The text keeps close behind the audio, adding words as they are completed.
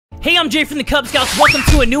Hey, I'm Jay from the Kubz Scouts. Welcome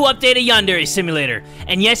to a new update of Yandere Simulator.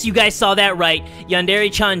 And yes, you guys saw that right.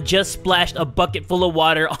 Yandere-chan just splashed a bucket full of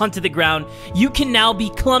water onto the ground. You can now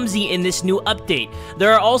be clumsy in this new update.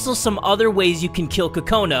 There are also some other ways you can kill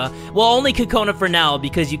KOKONA. Well, only KOKONA for now,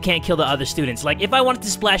 because you can't kill the other students. Like, if I wanted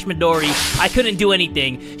to splash Midori, I couldn't do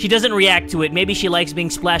anything. She doesn't react to it. Maybe she likes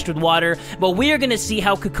being splashed with water. But we are gonna see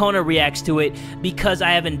how KOKONA reacts to it, because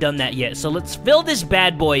I haven't done that yet. So let's fill this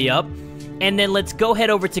bad boy up. And then let's go head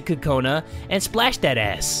over to KOKONA and splash that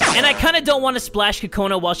ass. And I kind of don't want to splash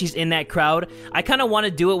KOKONA while she's in that crowd. I kind of want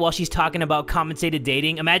to do it while she's talking about compensated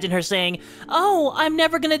dating. Imagine her saying, "Oh, I'm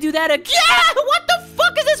never gonna do that again." What the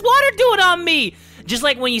fuck is this water doing on me? Just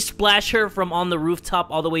like when you splash her from on the rooftop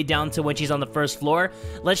all the way down to when she's on the first floor.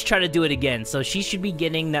 Let's try to do it again. So she should be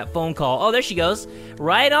getting that phone call. Oh, there she goes.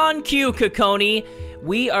 Right on cue, KOKONA.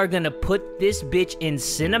 We are gonna put this bitch in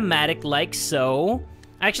cinematic like so.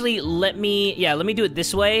 Actually, let me do it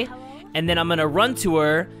this way, and then I'm gonna run to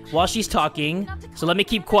her while she's talking. So let me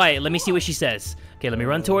keep quiet. Let me see what she says. Okay, let me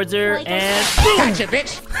run towards her, and boom! Gotcha,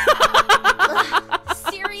 bitch!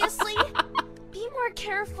 Seriously? Be more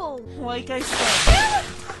careful. Like I said.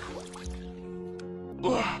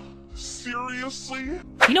 Seriously?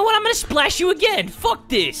 You know what? I'm gonna splash you again. Fuck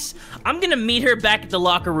this. I'm gonna meet her back at the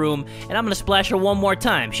locker room, and I'm gonna splash her one more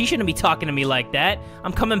time. She shouldn't be talking to me like that.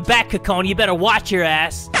 I'm coming back, KOKONA. You better watch your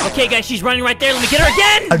ass. Okay, guys, she's running right there. Let me get her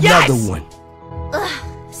again. Another Yes!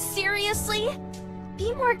 one. Seriously?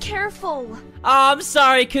 Be more careful. Oh, I'm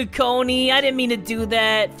sorry, KOKONA. I didn't mean to do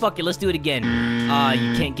that. Fuck it, let's do it again.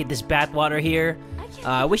 You can't get this bath water here.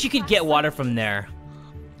 I wish you could get water from there.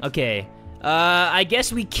 Okay. I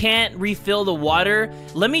guess we can't refill the water.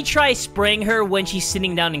 Let me try spraying her when she's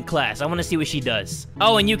sitting down in class. I want to see what she does.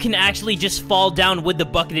 Oh, and you can actually just fall down with the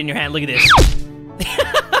bucket in your hand. Look at this.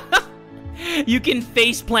 You can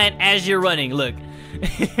face plant as you're running. Look.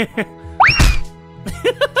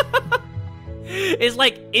 It's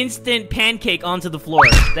like instant pancake onto the floor.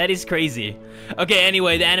 That is crazy. Okay,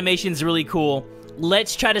 anyway, the animation's really cool.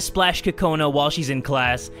 Let's try to splash KOKONA while she's in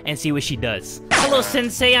class and see what she does. Hello,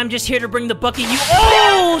 Sensei. I'm just here to bring the bucket.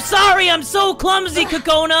 Oh, sorry. I'm so clumsy,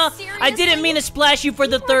 KOKONA. I didn't mean to splash you for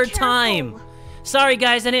the third time. Sorry,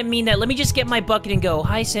 guys. I didn't mean that. Let me just get my bucket and go.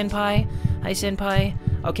 Hi, Senpai. Hi, Senpai.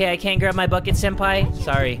 Okay, I can't grab my bucket, Senpai.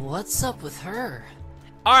 Sorry. What's up with her?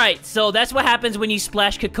 Alright, so that's what happens when you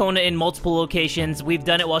splash KOKONA in multiple locations. We've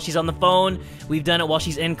done it while she's on the phone. We've done it while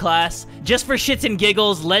she's in class. Just for shits and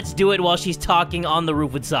giggles, let's do it while she's talking on the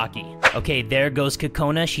roof with Saki. Okay, there goes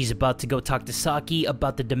KOKONA. She's about to go talk to Saki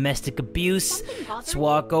about the domestic abuse. Let's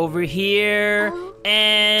walk over here.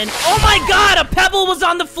 And... oh my god! A pebble was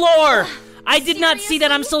on the floor! I did not see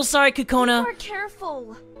that. I'm so sorry, KOKONA. Be more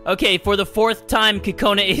careful. Okay, for the fourth time,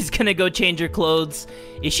 KOKONA is gonna go change her clothes.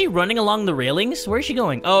 Is she running along the railings? Where is she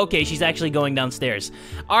going? Oh, okay, she's actually going downstairs.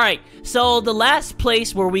 Alright, so the last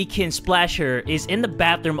place where we can splash her is in the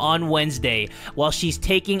bathroom on Wednesday while she's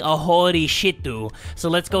taking a hori shitu. So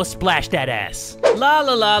let's go splash that ass. La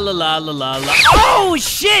la la la la la la la. Oh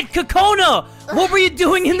shit, KOKONA! What were you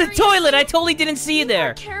doing in the toilet? I totally didn't see you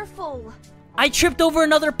there. Be more careful. I tripped over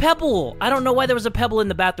another pebble. I don't know why there was a pebble in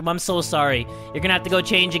the bathroom. I'm so sorry. You're gonna have to go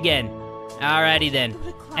change again. Alrighty then.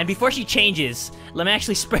 And before she changes, let me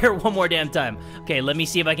actually spray her one more damn time. Okay, let me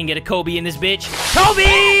see if I can get a Kobe in this bitch.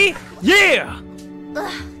 Kobe! Yeah!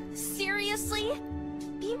 Seriously?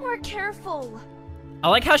 Be more careful. I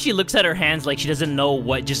like how she looks at her hands like she doesn't know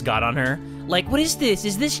what just got on her. Like, what is this?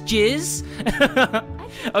 Is this jizz?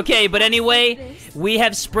 Okay, but anyway, we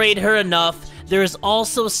have sprayed her enough. There is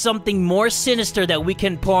also something more sinister that we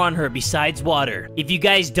can pour on her besides water. If you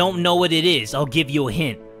guys don't know what it is, I'll give you a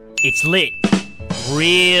hint. It's lit.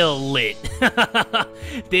 Real lit.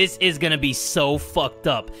 This is gonna be so fucked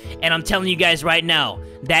up. And I'm telling you guys right now,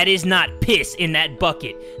 that is not piss in that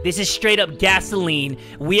bucket. This is straight up gasoline.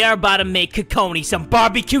 We are about to make KOKONA some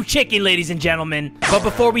barbecue chicken, ladies and gentlemen. But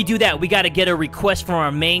before we do that, we gotta get a request from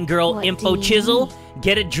our main girl, Info Chisel.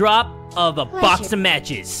 Get a drop of a box of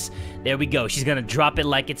matches. There we go. She's gonna drop it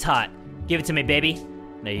like it's hot. Give it to me, baby.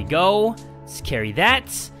 There you go. Let's carry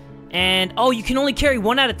that. And, oh, you can only carry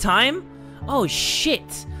one at a time? Oh,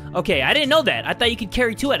 shit. Okay, I didn't know that. I thought you could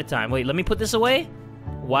carry two at a time. Wait, let me put this away.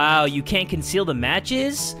 Wow, you can't conceal the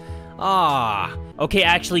matches? Ah. Okay,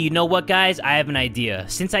 actually, you know what, guys? I have an idea.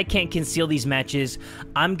 Since I can't conceal these matches,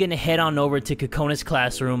 I'm gonna head on over to KOKONA's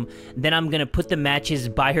classroom. Then I'm gonna put the matches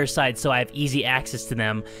by her side so I have easy access to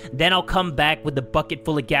them. Then I'll come back with a bucket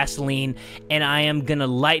full of gasoline, and I am gonna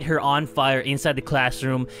light her on fire inside the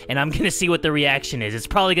classroom, and I'm gonna see what the reaction is. It's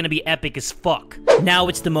probably gonna be epic as fuck. Now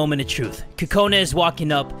it's the moment of truth. KOKONA is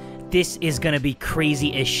walking up, This is gonna be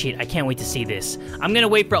crazy as shit. I can't wait to see this. I'm gonna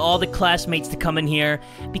wait for all the classmates to come in here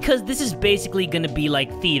because this is basically gonna be like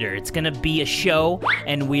theater. It's gonna be a show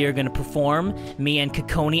and we are gonna perform. Me and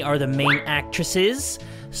KOKONA are the main actresses.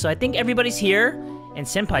 So I think everybody's here and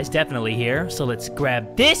Senpai's definitely here. So let's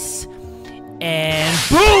grab this and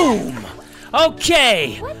boom!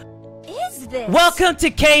 Okay. What is this? Welcome to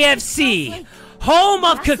KFC, home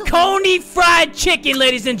of KOKONA fried chicken,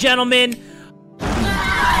 ladies and gentlemen.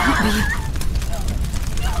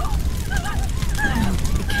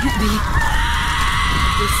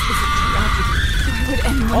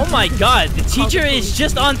 Oh my god, the teacher is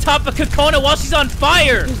just on top of KOKONA while she's on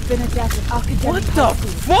fire! What the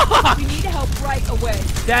fuck? We need help right away.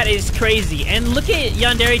 That is crazy. And look at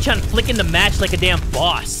Yandere-chan flicking the match like a damn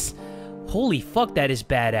boss. Holy fuck, that is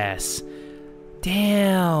badass.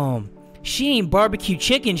 Damn. She ain't barbecue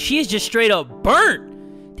chicken, she is just straight up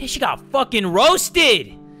burnt. Damn, she got fucking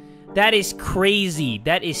roasted. That is crazy.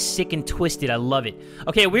 That is sick and twisted. I love it.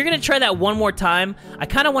 Okay, we're gonna try that one more time. I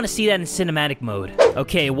kind of want to see that in cinematic mode.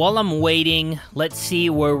 Okay, while I'm waiting, let's see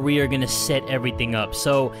where we are gonna set everything up.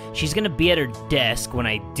 So, she's gonna be at her desk when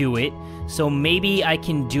I do it. So maybe I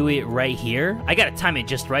can do it right here. I gotta time it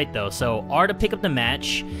just right though. So R to pick up the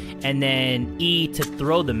match, and then E to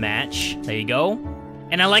throw the match. There you go.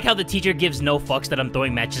 And I like how the teacher gives no fucks that I'm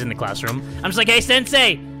throwing matches in the classroom. I'm just like, hey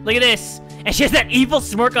sensei, look at this. And she has that evil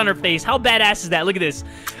smirk on her face. How badass is that? Look at this.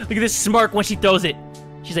 Look at this smirk when she throws it.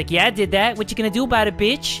 She's like, yeah, I did that. What you gonna do about it,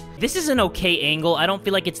 bitch? This is an okay angle. I don't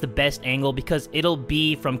feel like it's the best angle because it'll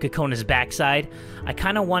be from KOKONA's backside. I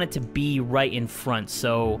kind of want it to be right in front.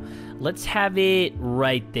 So let's have it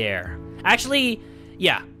right there. Actually,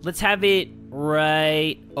 yeah, let's have it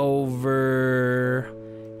right over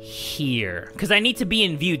here. Because I need to be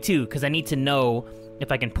in view too, because I need to know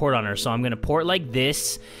if I can port on her. So I'm gonna port like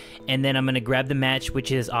this. And then I'm gonna grab the match,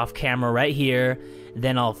 which is off camera right here.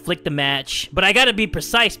 Then I'll flick the match. But I gotta be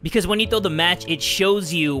precise, because when you throw the match, it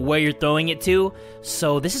shows you where you're throwing it to.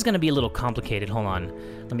 So this is gonna be a little complicated. Hold on.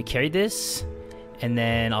 Let me carry this. And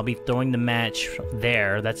then I'll be throwing the match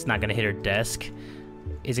there. That's not gonna hit her desk.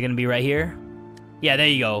 Is it gonna be right here? Yeah, there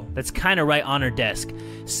you go. That's kind of right on her desk.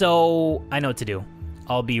 So I know what to do.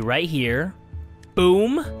 I'll be right here.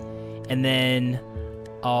 Boom. And then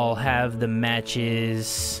I'll have the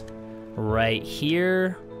matches right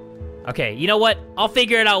here. Okay, you know what? I'll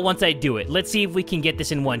figure it out once I do it. Let's see if we can get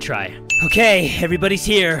this in one try. Okay, everybody's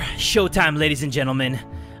here. Showtime, ladies and gentlemen.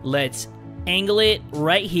 Let's angle it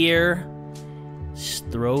right here. Just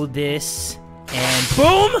throw this. And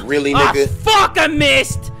boom! Really, nigga? Ah, fuck, I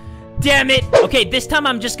missed! Damn it! Okay, this time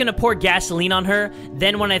I'm just gonna pour gasoline on her.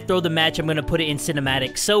 Then when I throw the match, I'm gonna put it in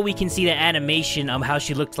cinematic so we can see the animation of how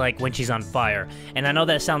she looks like when she's on fire. And I know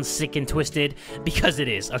that sounds sick and twisted, because it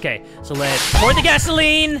is. Okay, so let's pour the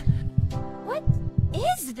gasoline! What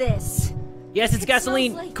is this? Yes, it's It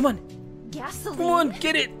gasoline. smells like Come on. Gasoline? Come on,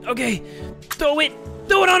 get it. Okay, throw it.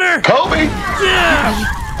 Throw it on her! Kobe! Yeah!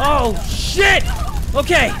 Oh, shit!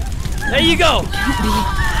 Okay, there you go.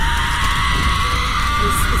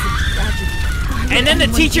 And then the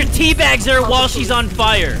teacher teabags her while she's on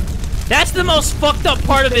fire. That's the most fucked up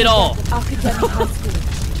part of it all.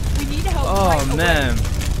 Oh, man.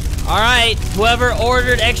 Alright, whoever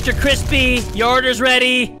ordered extra crispy, your order's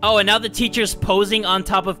ready. Oh, and now the teacher's posing on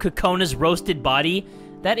top of KOKONA's roasted body.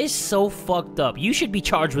 That is so fucked up. You should be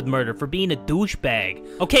charged with murder for being a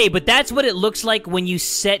douchebag. Okay, but that's what it looks like when you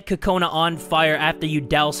set KOKONA on fire after you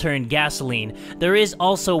douse her in gasoline. There is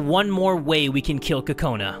also one more way we can kill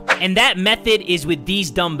KOKONA. And that method is with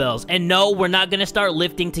these dumbbells. And no, we're not gonna start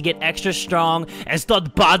lifting to get extra strong and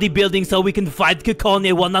start bodybuilding so we can fight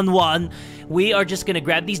KOKONA one-on-one. We are just gonna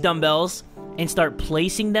grab these dumbbells and start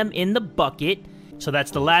placing them in the bucket. So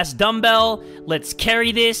that's the last dumbbell. Let's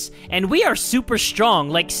carry this. And we are super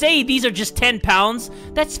strong. Like, say these are just 10 pounds.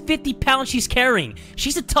 That's 50 pounds she's carrying.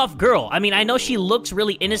 She's a tough girl. I mean, I know she looks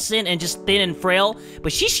really innocent and just thin and frail,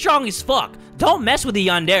 but she's strong as fuck. Don't mess with the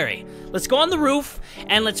Yandere. Let's go on the roof,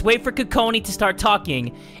 and let's wait for KOKONA to start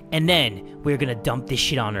talking, and then we're gonna dump this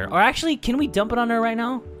shit on her. Or actually, can we dump it on her right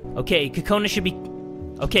now? Okay, KOKONA should be...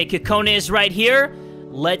 Okay, KOKONA is right here.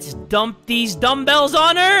 Let's dump these dumbbells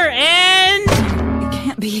on her, and...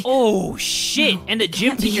 Can't be. Oh, shit. No, and the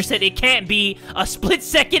gym teacher said it can't be a split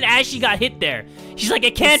second as she got hit there. She's like,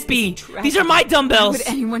 it can't be. These are my dumbbells. Why would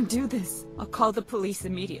anyone do this? I'll call the police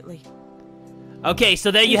immediately. Okay, so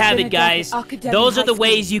there you have it, guys. Those are the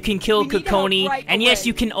ways you can kill KOKONA. And yes,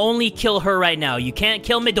 you can only kill her right now. You can't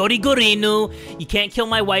kill Midori Gurinu. You can't kill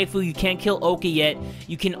my waifu. You can't kill Oka yet.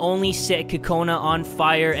 You can only set KOKONA on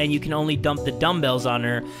fire, and you can only dump the dumbbells on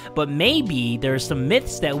her. But maybe there are some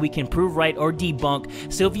myths that we can prove right or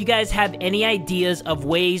debunk. So if you guys have any ideas of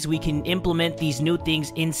ways we can implement these new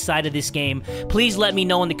things inside of this game, please let me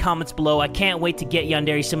know in the comments below. I can't wait to get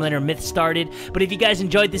Yandere Simulator myths started. But if you guys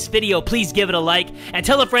enjoyed this video, please give it a like, and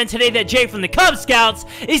tell a friend today that Jay from the Kubz Scouts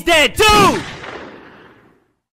is dead too!